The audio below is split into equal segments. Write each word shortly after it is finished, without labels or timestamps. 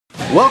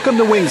Welcome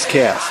to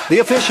WingsCast, the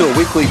official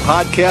weekly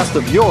podcast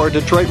of your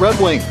Detroit Red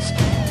Wings.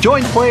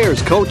 Join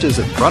players, coaches,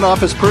 and front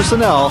office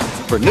personnel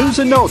for news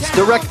and notes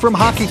direct from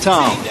Hockey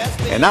Town.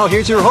 And now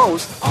here's your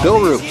host, Bill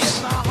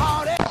Roos.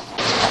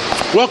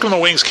 Welcome to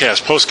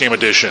WingsCast postgame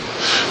edition.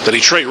 The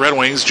Detroit Red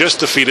Wings just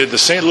defeated the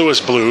St.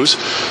 Louis Blues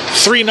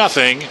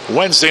 3-0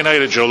 Wednesday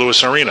night at Joe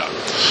Louis Arena.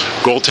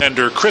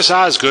 Goaltender Chris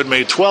Osgood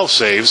made 12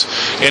 saves,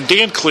 and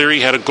Dan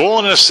Cleary had a goal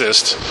and an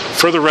assist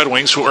for the Red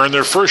Wings, who earned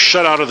their first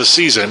shutout of the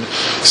season,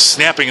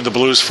 snapping the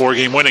Blues'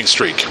 4-game winning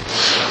streak.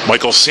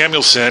 Michael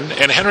Samuelsson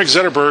and Henrik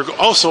Zetterberg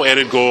also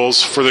added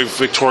goals for the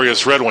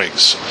victorious Red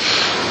Wings.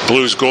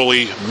 Blues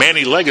goalie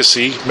Manny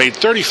Legacy made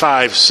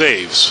 35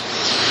 saves.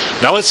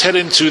 Now let's head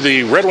into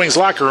the Red Wings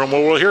locker room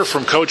where we'll hear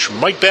from Coach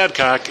Mike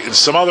Babcock and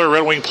some other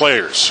Red Wing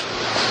players.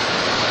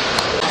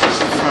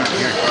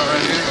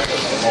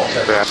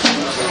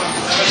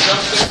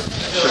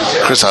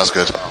 Chris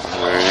Osgood.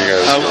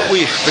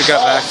 We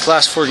got back.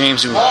 Last 4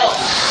 games,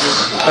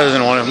 other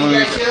than one of them,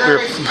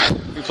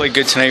 we played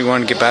good tonight. We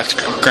wanted to get back to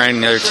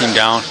grinding the other team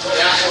down,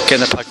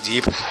 getting the puck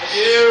deep. I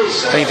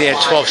think they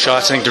had 12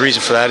 shots. I think the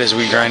reason for that is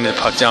we grinded the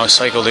puck down,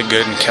 cycled it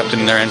good, and kept it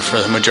in their end for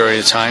the majority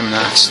of the time. And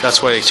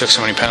that's why they took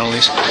so many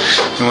penalties.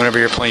 And whenever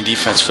you're playing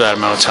defense for that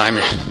amount of time,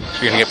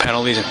 you're going to get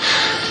penalties. And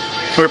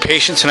we were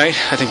patient tonight.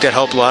 I think that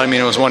helped a lot. I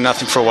mean, it was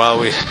 1-0 for a while.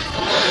 We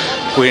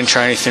didn't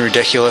try anything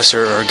ridiculous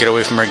or get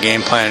away from our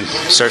game plan and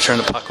start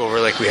turning the puck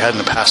over like we had in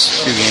the past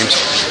few games.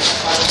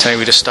 Tonight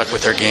we just stuck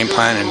with our game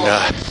plan and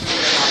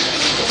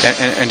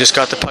just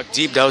got the puck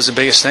deep. That was the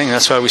biggest thing.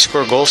 That's why we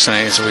scored goals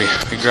tonight, is we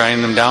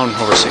grinded them down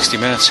over 60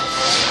 minutes.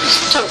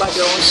 Talk about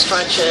your own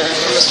stretch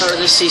from the start of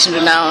this season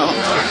to now.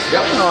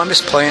 No, I'm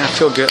just playing. I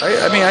feel good.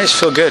 I just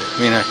feel good. I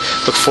mean, I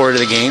look forward to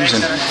the games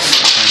and the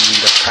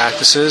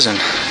practices, and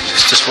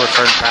just work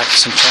hard in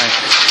practice and try and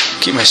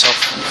keep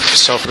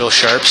myself real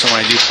sharp, so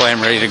when I do play,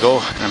 I'm ready to go,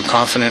 and I'm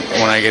confident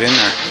when I get in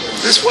there.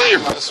 Is this one of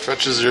your best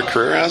stretches of your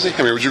career, Ozzy?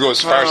 I mean, would you go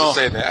as far as to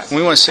say that? When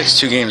we won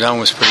 62 games, that one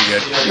was pretty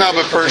good. No,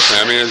 but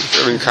personally, I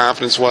mean,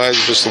 confidence-wise,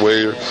 just the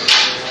way you're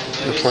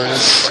playing?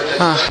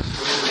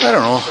 I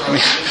don't know. I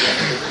mean,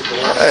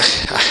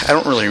 I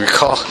don't really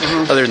recall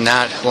other than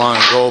that long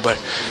ago, but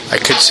I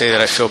could say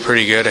that I feel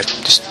pretty good.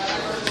 Just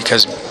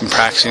because I'm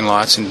practicing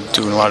lots and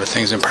doing a lot of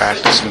things in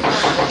practice, and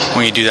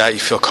when you do that, you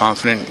feel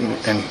confident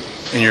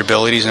in your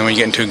abilities, and when you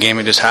get into a game,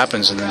 it just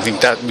happens, and I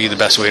think that would be the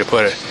best way to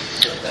put it.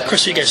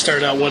 Chris, you guys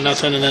started out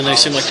 1-0, and then they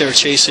seemed like they were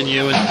chasing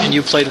you, and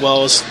you played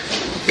well as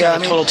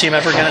total team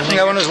effort kind of thing.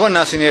 Yeah, when it was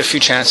 1-0, they had a few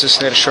chances.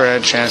 They had a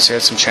short-handed chance. They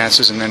had some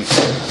chances, and then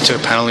took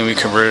a penalty. We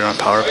converted on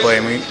power play,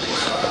 and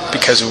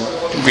because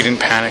we didn't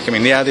panic. I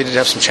mean, yeah, they did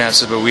have some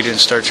chances, but we didn't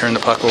start turning the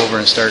puck over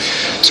and start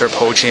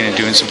poaching and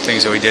doing some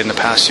things that we did in the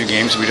past few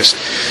games. We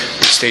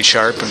stayed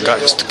sharp and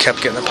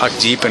kept getting the puck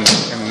deep and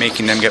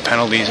making them get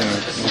penalties, and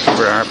we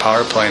converted on our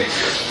power play. And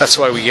that's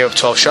why we gave up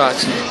 12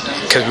 shots,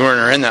 because we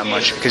weren't in that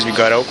much, because we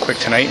got out quick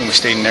tonight and we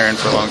stayed in their end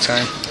for a long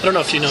time. I don't know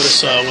if you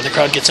notice when the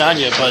crowd gets on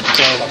you, but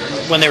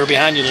when they were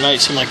behind you tonight,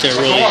 it seemed like they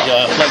were really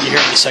letting you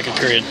hear in the second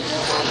period.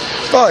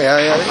 Oh,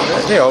 yeah.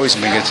 They always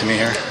been good to me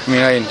here. I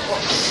mean, I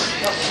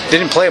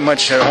didn't play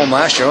much at home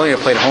last year. I only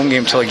played a home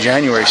game until like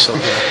January, so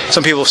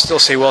some people still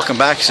say welcome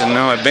back. I said,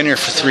 no, I've been here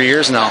for 3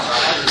 years now,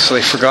 so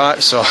they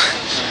forgot. So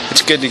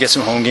it's good to get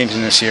some home games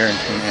in this year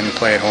and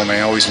play at home.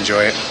 I always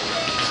enjoy it.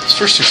 These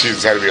first 2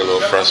 seasons had to be a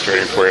little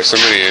frustrating for you. So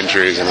many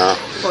injuries and all.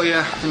 Oh,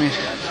 yeah. I mean,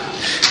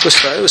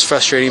 it was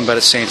frustrating, but at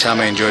the same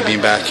time, I enjoyed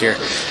being back here.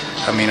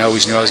 I mean, I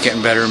always knew I was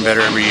getting better and better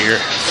every year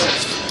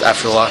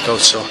after the lockout,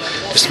 so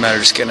just a matter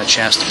of just getting a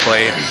chance to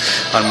play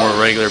on a more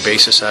regular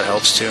basis. That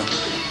helps too.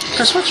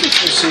 Chris, what's your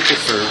secret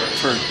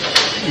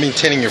for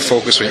maintaining your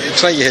focus?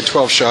 Tonight you had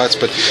 12 shots,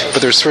 but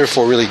there's 3 or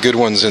 4 really good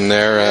ones in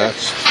there.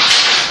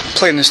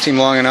 Playing this team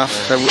long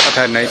enough, I've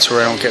had nights where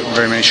I don't get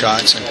very many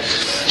shots, and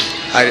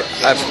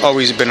I've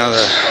always been on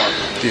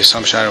the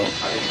assumption I don't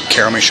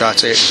care how many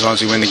shots I get as long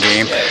as we win the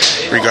game.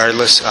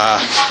 Regardless,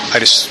 I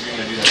just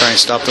try and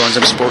stop the ones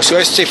I'm supposed to.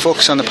 I stay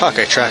focused on the puck.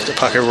 I track the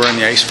puck everywhere on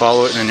the ice,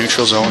 follow it in the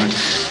neutral zone, and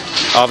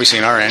obviously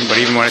in our end, but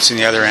even when it's in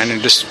the other end,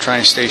 and just try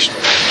and stay.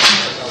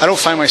 I don't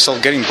find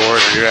myself getting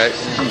bored.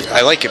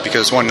 I like it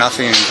because it's 1-0,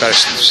 and you've got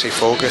to stay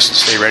focused and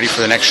stay ready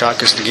for the next shot,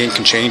 because the game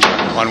can change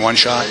on one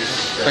shot.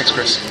 Thanks,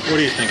 Chris. What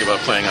do you think about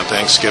playing on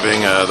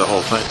Thanksgiving, the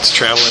whole thing,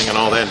 traveling and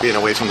all that, being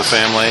away from the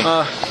family?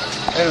 I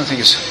don't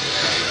think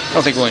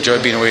we'll enjoy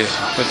being away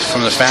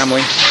from the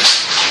family.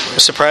 I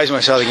was surprised when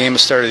I saw the game at the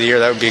start of the year.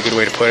 That would be a good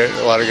way to put it.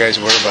 A lot of guys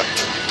were, but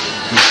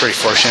I'm pretty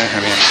fortunate.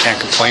 I mean, I can't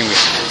complain. We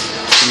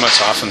have 2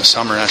 months off in the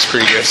summer, and that's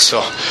pretty good.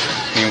 So,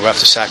 I mean, we'll have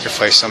to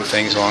sacrifice some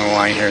things along the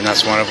line here, and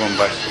that's one of them.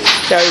 But,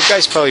 yeah, the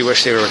guys probably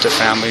wish they were with their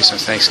families on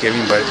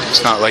Thanksgiving, but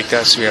it's not like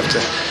that, so we have to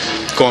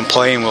go and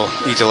play, and we'll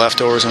eat the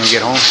leftovers when we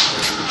get home.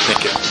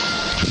 Thank you.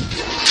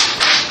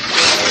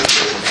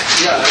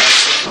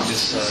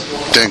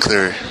 Dan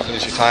Cleary.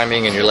 It's your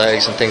timing and your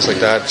legs and things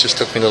like that. It just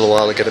took me a little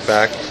while to get it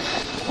back.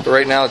 But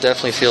right now, I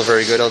definitely feel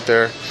very good out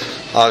there.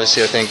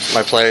 Obviously, I think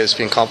my play is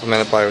being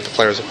complemented by the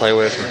players I play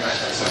with and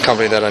the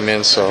company that I'm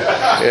in. So,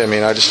 yeah, I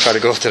mean, I just try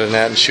to go up to the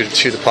net and shoot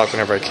the puck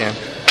whenever I can.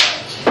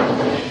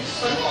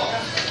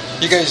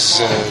 You guys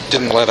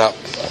didn't let up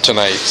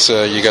tonight.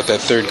 You got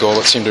that third goal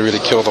that seemed to really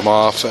kill them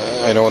off.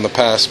 I know in the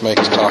past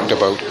Mike's talked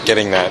about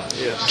getting that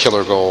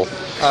killer goal.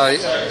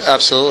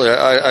 Absolutely.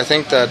 I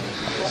think that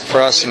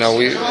for us,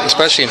 we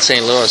especially in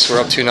St. Louis,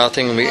 we're up 2-0.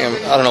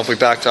 I don't know if we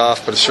backed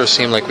off, but it sure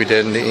seemed like we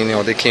did. And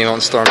they came out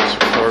and stormed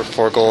us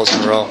four goals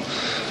in a row.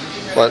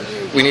 But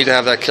we need to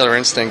have that killer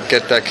instinct,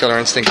 get that killer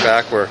instinct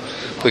back where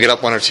if we get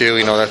up 1 or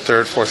 2, that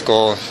third, fourth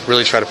goal,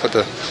 really try to put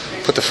the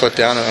foot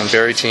down and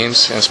bury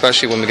teams, and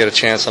especially when we get a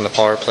chance on the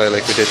power play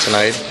like we did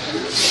tonight.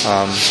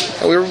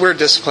 We were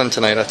disciplined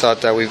tonight. I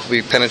thought that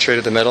we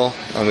penetrated the middle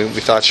and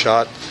we thought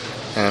shot,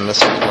 and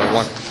that's what we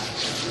won.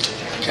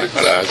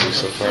 But Ozzy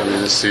so far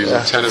this season,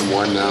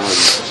 10-1 now, and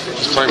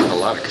he's playing with a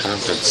lot of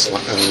confidence.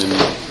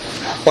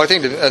 Well, I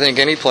think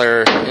any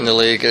player in the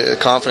league,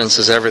 confidence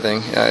is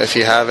everything. If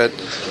you have it,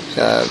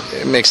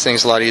 it makes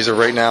things a lot easier.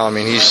 Right now,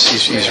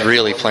 he's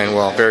really playing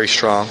well, very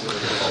strong.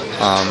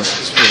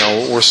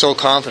 We're so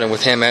confident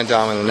with him and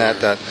Dom in the net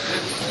that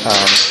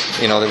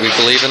that we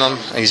believe in him.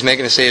 He's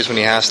making the saves when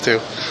he has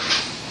to.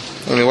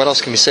 What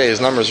else can we say? His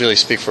numbers really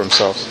speak for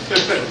themselves.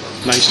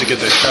 Nice to get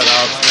the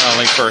shutout, not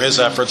only for his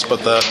efforts,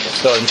 but the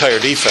entire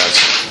defense.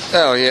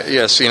 Oh,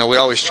 yes. We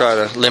always try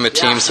to limit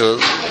teams to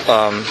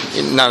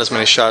not as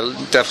many shots,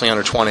 definitely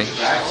under 20.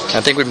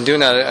 I think we've been doing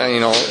that,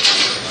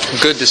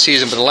 good this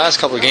season, but the last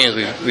couple of games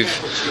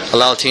we've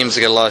allowed teams to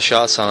get a lot of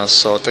shots on us.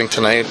 So I think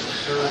tonight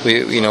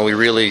we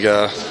really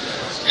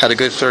had a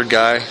good third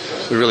guy.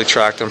 We really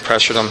tracked him,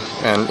 pressured him,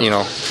 and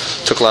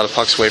took a lot of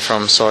pucks away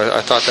from him. So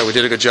I thought that we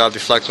did a good job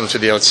deflecting him to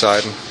the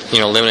outside and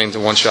limiting to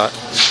one shot.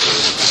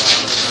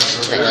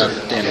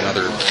 And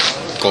another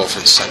goal for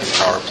the second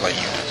power play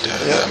unit.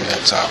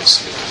 That's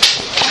obviously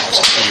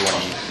key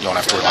when you don't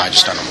have to rely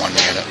just on the one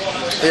unit.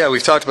 Yeah,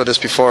 we've talked about this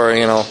before.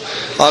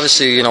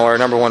 Obviously, our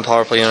number one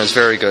power play unit is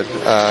very good.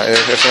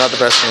 If they're not the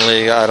best in the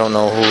league, I don't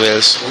know who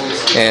is.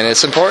 And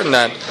it's important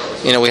that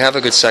we have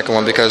a good second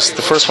one, because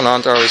the first one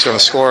aren't always going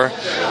to score.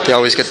 They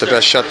always get the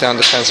best shutdown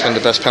defenseman,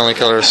 the best penalty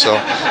killers. So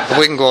if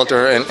we can go out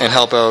there and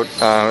help out,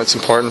 it's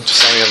important.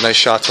 Just we had a nice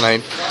shot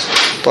tonight.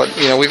 But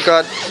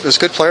there's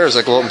good players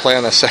that go out and play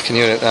on that second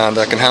unit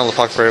that can handle the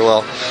puck very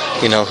well.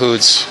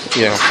 Hoods,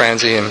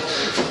 Franzi and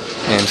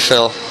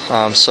Phil.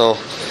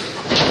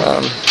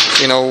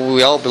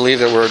 We all believe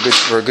that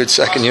we're a good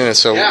second unit.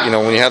 So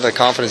when you have that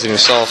confidence in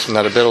yourself and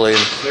that ability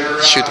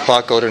and shoot the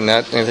puck, go to the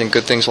net, I think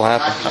good things will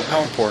happen.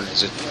 How important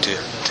is it to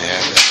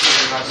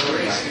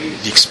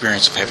have the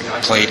experience of having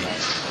played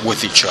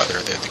with each other,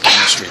 the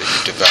chemistry that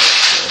you've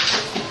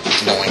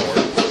developed, knowing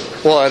where?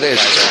 Well,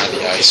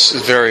 it's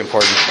very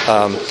important.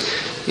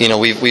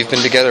 We've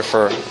been together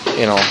for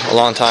a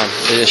long time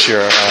this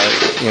year.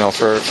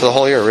 For the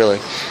whole year really.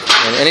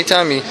 And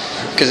anytime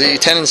because the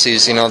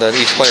tendencies that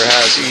each player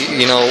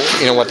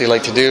has, what they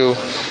like to do,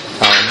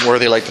 where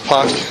they like the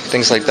puck,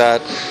 things like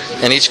that,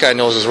 and each guy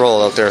knows his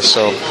role out there.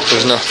 So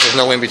there's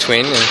no in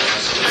between, and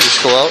we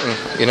just go out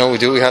and we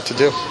do what we have to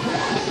do.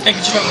 Hey,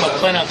 could you talk about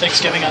playing on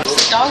Thanksgiving on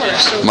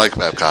 $1? Mike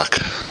Babcock.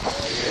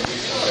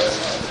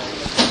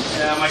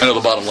 I know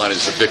the bottom line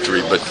is the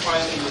victory, but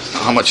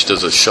how much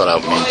does a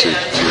shutout mean to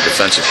your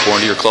defensive core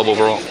and to your club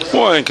overall?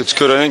 Well, I think it's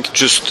good. I think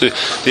just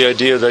the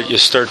idea that you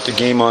start the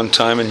game on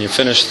time and you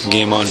finish the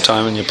game on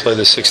time and you play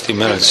the 60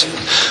 minutes.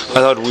 I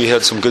thought we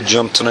had some good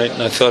jump tonight,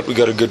 and I thought we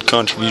got a good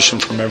contribution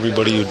from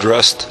everybody who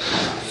dressed.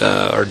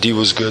 Our D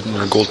was good, and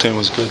our goaltending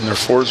was good, and our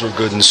forwards were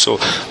good, and so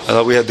I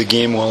thought we had the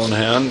game well in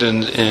hand,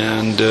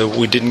 and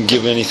we didn't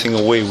give anything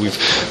away.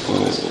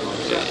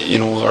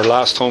 Our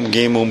last home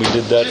game when we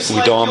did that,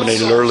 we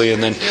dominated early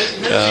and then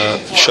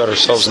shot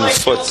ourselves in the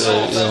foot.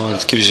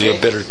 It gives you a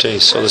bitter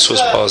taste. So this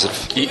was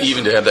positive.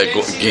 Even to have that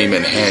game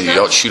in hand, you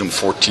outshoot them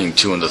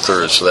 14-2 in the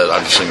third. So that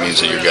obviously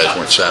means that you guys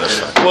weren't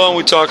satisfied. Well,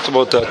 we talked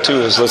about that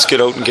too. Is let's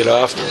get out and get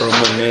after them.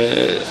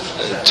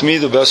 And to me,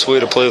 the best way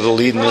to play the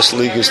lead in this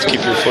league is to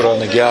keep your foot on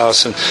the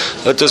gas. And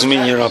that doesn't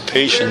mean you're not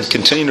patient.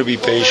 Continue to be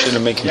patient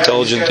and make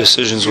intelligent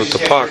decisions with the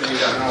puck,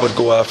 but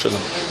go after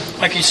them.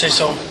 Like you say,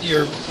 so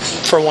you're,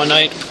 for one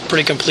night,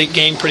 pretty complete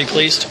game, pretty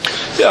pleased?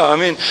 Yeah,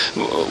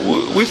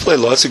 we played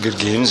lots of good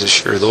games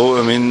this year,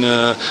 though.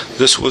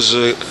 This was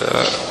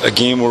a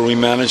game where we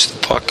managed the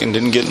puck and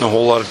didn't get in a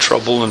whole lot of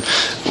trouble, and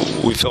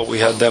we felt we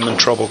had them in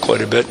trouble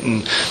quite a bit.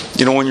 And,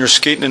 when you're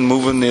skating and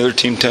moving, the other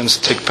team tends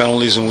to take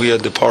penalties, and we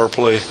had the power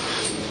play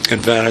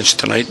advantage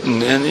tonight,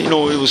 and it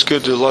was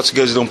good. Lots of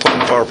guys who don't play in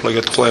the power play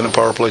got to play in the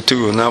power play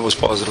too, and that was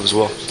positive as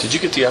well. Did you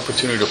get the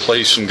opportunity to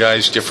play some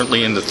guys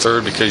differently in the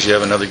third because you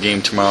have another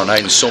game tomorrow night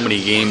and so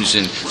many games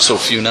in so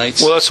few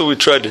nights? Well, that's what we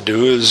tried to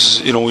do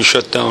is, we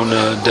shut down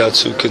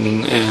Datsuk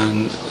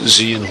and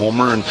Z and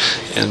Homer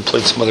and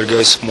played some other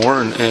guys some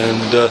more,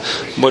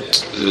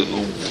 but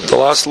the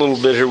last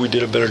little bit here we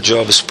did a better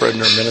job of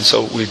spreading our minutes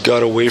out. We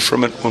got away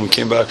from it when we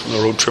came back from the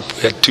road trip.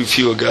 We had too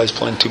few guys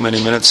playing too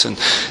many minutes,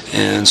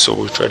 and so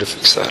we tried to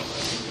fix that.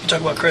 You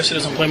talk about Chris, he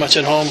doesn't play much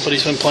at home, but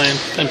he's been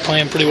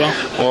playing pretty well.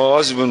 Well,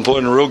 Ozzy's been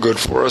playing real good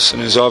for us,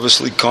 and he's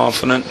obviously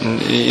confident, and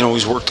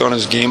he's worked on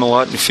his game a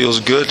lot and he feels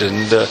good.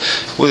 And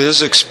with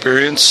his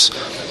experience,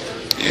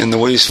 and the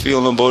way he's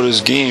feeling about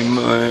his game,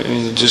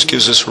 it just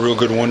gives us a real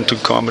good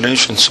 1-2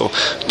 combination. So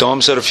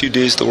Dom's had a few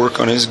days to work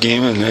on his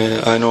game,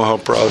 and I know how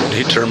proud and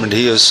determined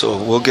he is, so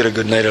we'll get a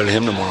good night out of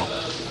him tomorrow.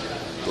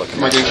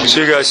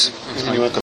 See you guys.